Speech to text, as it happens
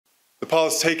The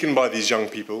paths taken by these young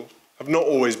people have not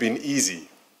always been easy.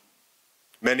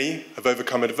 Many have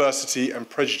overcome adversity and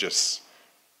prejudice,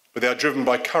 but they are driven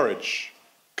by courage,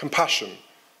 compassion,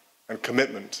 and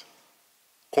commitment,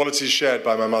 qualities shared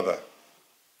by my mother.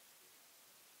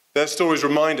 Their stories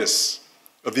remind us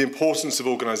of the importance of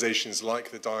organisations like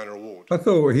the Diana Award. I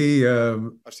thought he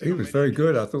was very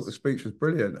good. I thought the speech was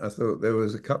brilliant. I thought there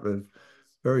was a couple of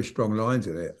very strong lines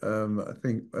in it. I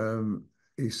think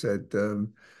he said,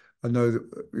 I know that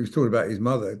he was talking about his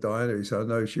mother, Diana. He said, I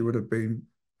know she would have been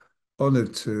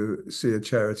honoured to see a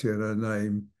charity in her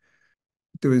name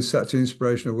doing such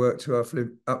inspirational work to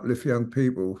uplift young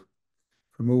people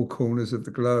from all corners of the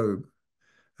globe.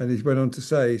 And he went on to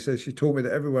say, he says, she taught me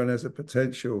that everyone has a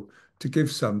potential to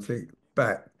give something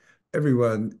back.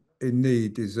 Everyone in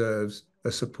need deserves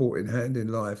a supporting hand in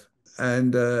life.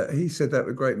 And he said that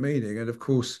with great meaning. And of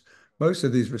course, most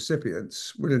of these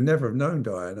recipients would have never have known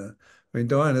Diana. I mean,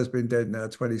 Diana's been dead now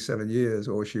 27 years,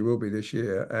 or she will be this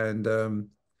year. And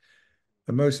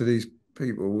most of these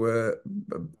people were,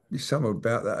 some are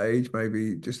about that age,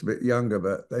 maybe just a bit younger,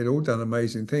 but they'd all done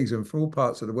amazing things. And from all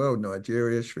parts of the world,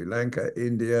 Nigeria, Sri Lanka,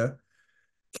 India,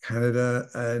 Canada,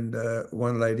 and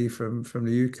one lady from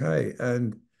the UK.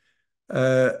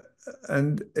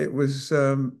 And it was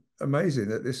amazing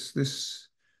that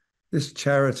this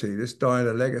charity, this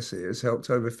Diana Legacy, has helped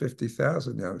over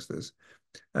 50,000 youngsters.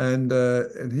 And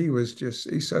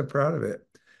he's so proud of it.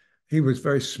 He was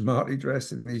very smartly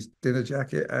dressed in his dinner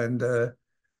jacket, and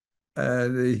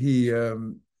he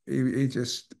was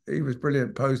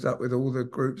brilliant. Posed up with all the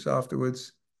groups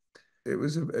afterwards. It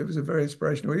was a very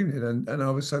inspirational evening, and I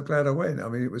was so glad I went. I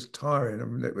mean, it was tiring. I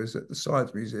mean, it was at the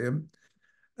Science Museum,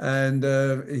 and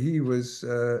he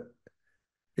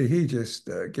just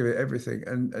gave it everything,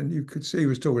 and you could see he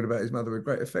was talking about his mother with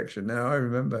great affection. Now I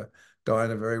remember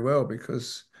Diana very well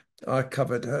because I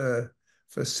covered her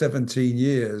for 17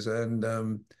 years, and I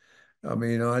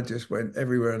mean, I just went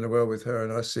everywhere in the world with her,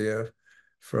 and I see her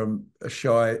from a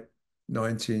shy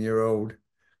 19-year-old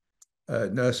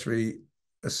nursery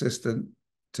assistant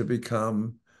to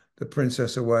become the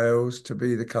Princess of Wales, to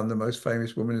become the most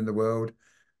famous woman in the world,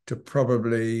 to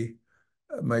probably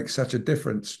make such a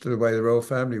difference to the way the royal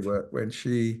family worked. When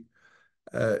she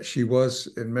was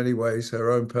in many ways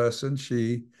her own person.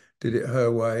 She did it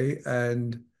her way,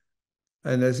 and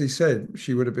as he said,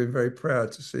 she would have been very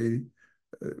proud to see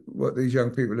what these young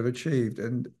people have achieved,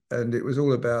 and it was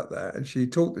all about that. And she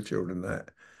taught the children that,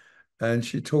 and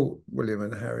she taught William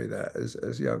and Harry that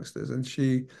as youngsters, and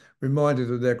she reminded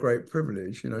them of their great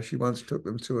privilege. You know, she once took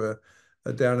them to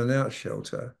a down and out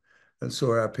shelter and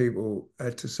saw how people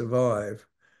had to survive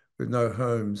with no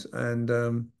homes, and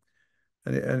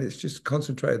it's just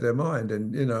concentrated their mind.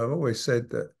 And you know, I've always said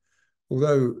that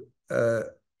although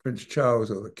Prince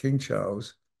Charles, or King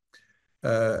Charles,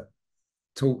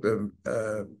 taught them,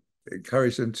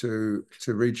 encouraged them to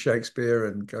read Shakespeare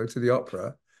and go to the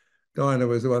opera, Diana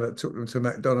was the one that took them to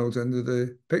McDonald's and to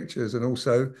the pictures, and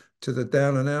also to the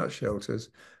down and out shelters.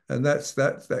 And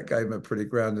that gave them a pretty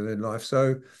grounding in life.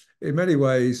 So in many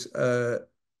ways,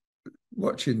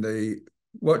 watching the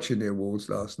awards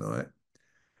last night,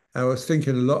 I was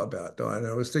thinking a lot about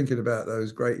Diana. I was thinking about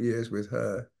those great years with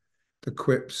her, the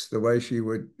quips, the way she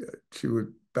would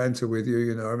banter with you.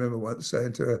 You know, I remember once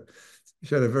saying to her,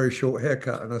 she had a very short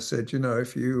haircut, and I said, you know,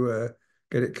 if you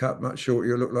get it cut much shorter,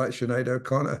 you'll look like Sinead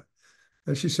O'Connor.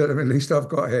 And she said, I mean, at least I've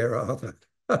got hair, Arthur.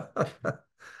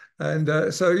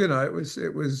 And so, you know, it was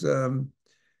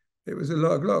a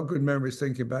lot of good memories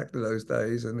thinking back to those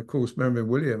days. And of course, remembering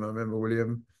William. I remember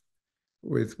William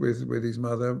with his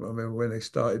mother. I remember when they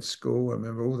started school. I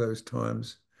remember all those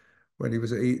times when he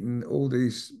was at Eton, all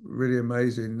these really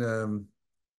amazing,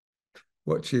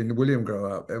 watching William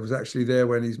grow up. I was actually there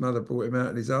when his mother brought him out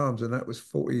in his arms, and that was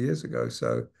 40 years ago.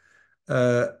 So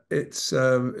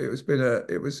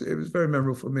it was very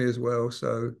memorable for me as well.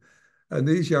 So, and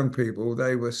these young people,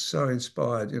 they were so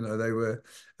inspired. You know,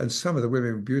 and some of the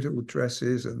women with beautiful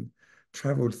dresses and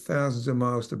travelled thousands of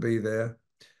miles to be there.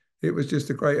 It was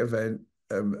just a great event,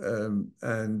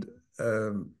 and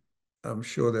I'm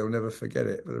sure they'll never forget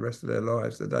it for the rest of their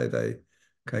lives, the day they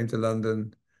came to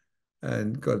London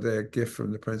and got their gift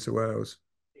from the Prince of Wales.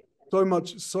 So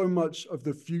much of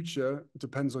the future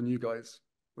depends on you guys,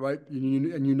 right?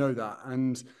 And you know that.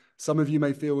 And some of you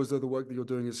may feel as though the work that you're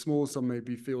doing is small. Some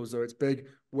maybe feel as though it's big.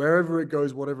 Wherever it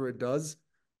goes, whatever it does,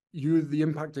 the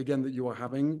impact again that you are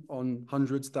having on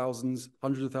hundreds of thousands,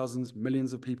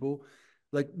 millions of people,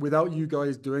 like without you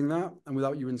guys doing that, and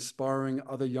without you inspiring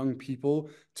other young people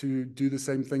to do the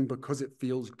same thing because it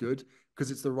feels good,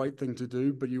 because it's the right thing to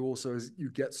do, but you also, you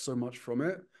get so much from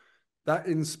it. that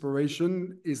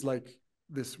inspiration is like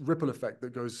this ripple effect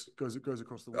that goes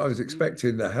across the world. I was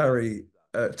expecting the Harry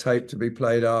tape to be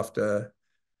played after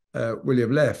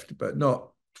William left, but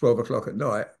not 12 o'clock at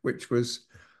night, which was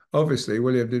obviously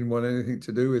William didn't want anything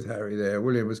to do with Harry there.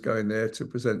 William was going there to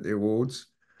present the awards,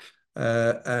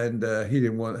 and he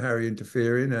didn't want Harry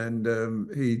interfering, and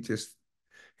he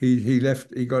left.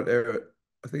 He got there.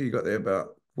 I think he got there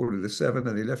about 7:15,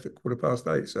 and he left at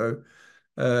 8:15. So,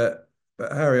 but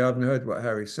Harry, I haven't heard what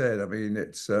Harry said. I mean,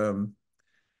 it's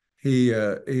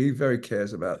he very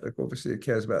cares about obviously he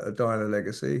cares about the Diana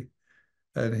legacy,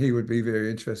 and he would be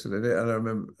very interested in it. And I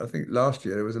remember, I think last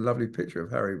year there was a lovely picture of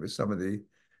Harry with some of the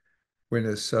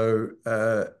winners. So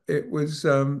it was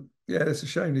yeah, it's a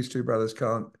shame these two brothers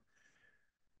can't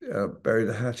bury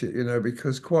the hatchet,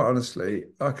 because quite honestly,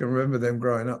 I can remember them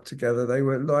growing up together. They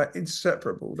were like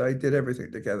inseparable. They did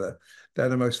everything together. They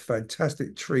had the most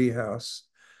fantastic tree house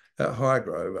at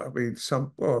Highgrove. I mean,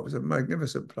 it was a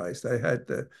magnificent place. They had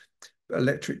the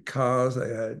electric cars. They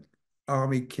had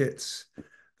army kits.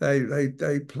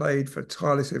 They played for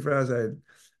tirelessly for hours. They had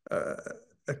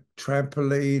a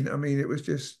trampoline. I mean, it was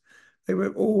just, they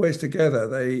were always together.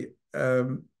 I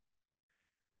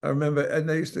remember, and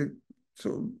they used to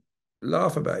sort of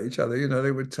laugh about each other.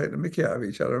 They would take the mickey out of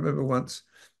each other. I remember once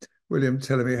William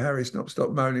telling me, Harry, stop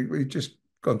moaning. We'd just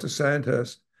gone to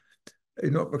Sandhurst. He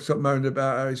not stopped moaning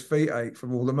about how his feet ache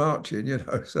from all the marching,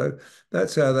 So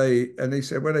that's how and he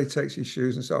said, when he takes his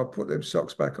shoes and said, I'll put them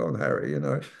socks back on, Harry,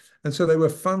 And so they were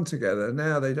fun together.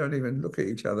 Now they don't even look at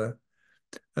each other,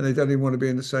 and they don't even want to be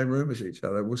in the same room as each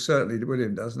other. Well, certainly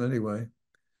William doesn't anyway.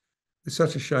 It's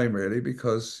such a shame, really,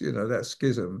 because, that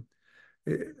schism,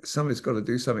 somebody's got to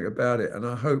do something about it. And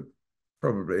I hope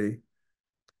probably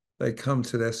they come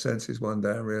to their senses one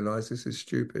day and realize this is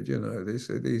stupid.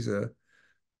 These are,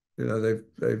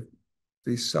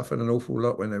 these suffered an awful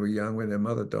lot when they were young, when their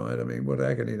mother died. I mean, what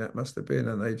agony that must have been.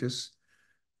 And they just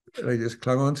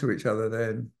clung on to each other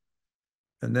then.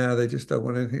 And now they just don't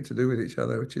want anything to do with each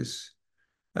other, which is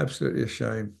absolutely a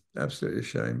shame. Absolutely a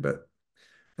shame. But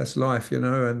that's life,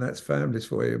 and that's families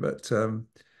for you. But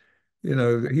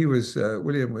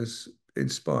William was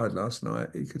inspired last night.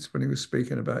 When he was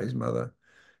speaking about his mother.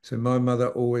 So my mother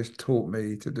always taught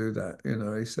me to do that.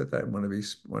 He said that in one of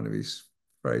his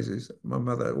phrases. My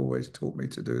mother always taught me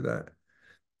to do that.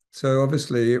 So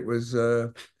obviously it was,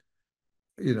 it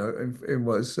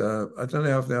was, I don't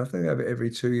know, I think I have it every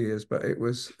 2 years, but it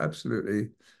was absolutely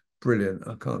brilliant.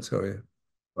 I can't tell you.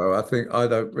 Well, I think I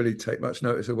don't really take much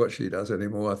notice of what she does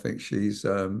anymore. I think she's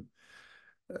been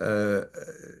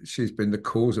the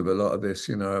cause of a lot of this.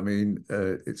 I mean,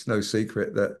 it's no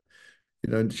secret that,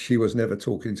 she was never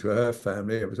talking to her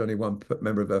family. It was only one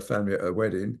member of her family at her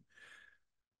wedding.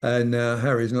 And now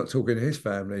Harry's not talking to his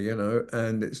family,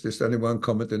 and it's just only one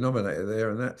common denominator there,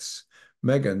 and that's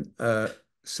Meghan.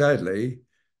 Sadly,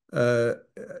 I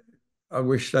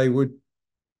wish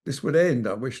this would end.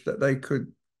 I wish that they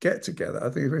could get together. I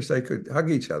wish they could hug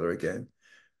each other again,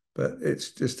 but it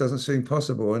just doesn't seem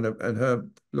possible. And her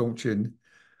launching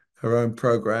her own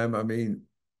program, I mean,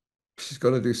 she's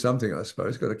got to do something, I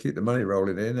suppose. Got to keep the money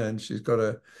rolling in, and she's got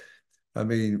to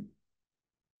monetize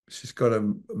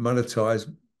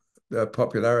their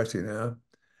popularity now.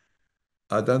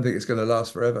 I don't think it's going to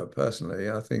last forever,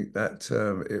 personally. I think that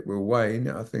it will wane.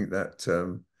 I think that,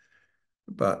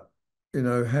 but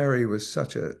Harry was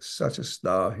such a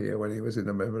star here when he was in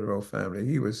the member of the royal family.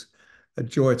 He was a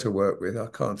joy to work with. I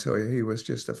can't tell you, he was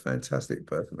just a fantastic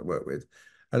person to work with.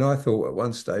 And I thought at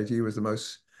one stage he was the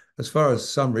most, as far as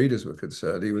some readers were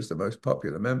concerned, he was the most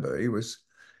popular member.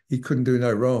 He couldn't do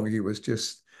no wrong. He was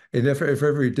just, if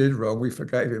ever he did wrong, we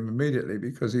forgave him immediately,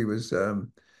 because he was a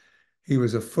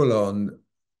full-on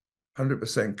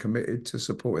 100% committed to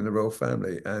supporting the royal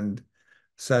family. And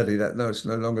sadly, that's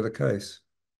no longer the case.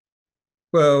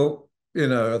 Well,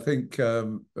 I think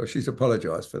she's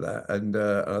apologized for that. And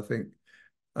I think,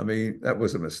 I mean, that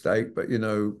was a mistake, but,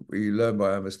 we learn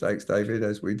by our mistakes, David,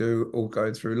 as we do all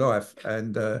going through life.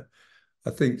 And I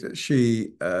think that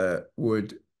she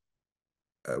would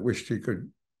wish she could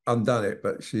undone it,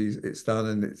 but it's done,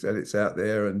 and it's out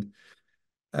there, and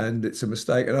it's a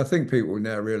mistake. And I think people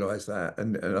now realise that,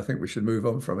 and I think we should move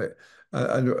on from it.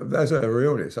 And as a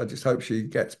realness, I just hope she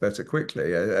gets better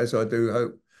quickly, as I do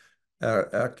hope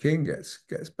our king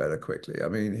gets better quickly. I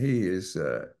mean, he's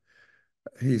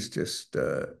just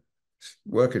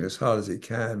working as hard as he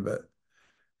can, but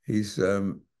he's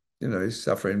he's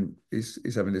suffering.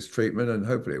 He's having this treatment, and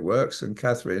hopefully it works. And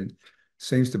Catherine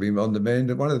seems to be on the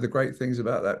mend. And one of the great things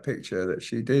about that picture that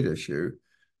she did issue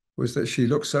was that she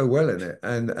looked so well in it.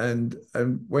 And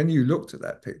when you looked at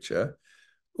that picture,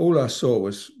 all I saw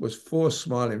was four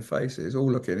smiling faces,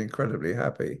 all looking incredibly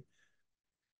happy.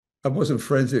 I wasn't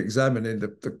friends examining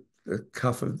the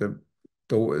cuff of the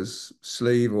daughter's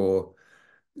sleeve or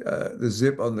the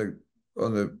zip on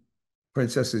the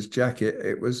princess's jacket.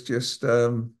 It was just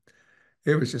a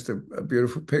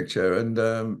beautiful picture,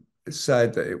 and it's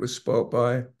sad that it was spoilt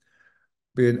by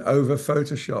being over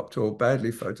photoshopped or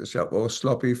badly photoshopped or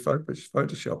sloppy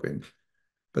photoshopping.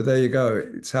 But there you go.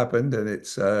 It's happened, and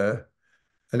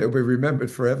and it'll be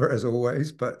remembered forever as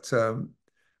always. But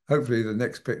hopefully, the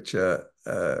next picture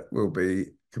will be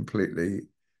completely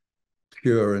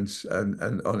pure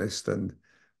and honest, and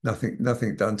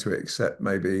nothing done to it except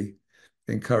maybe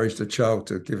encourage the child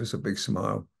to give us a big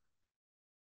smile.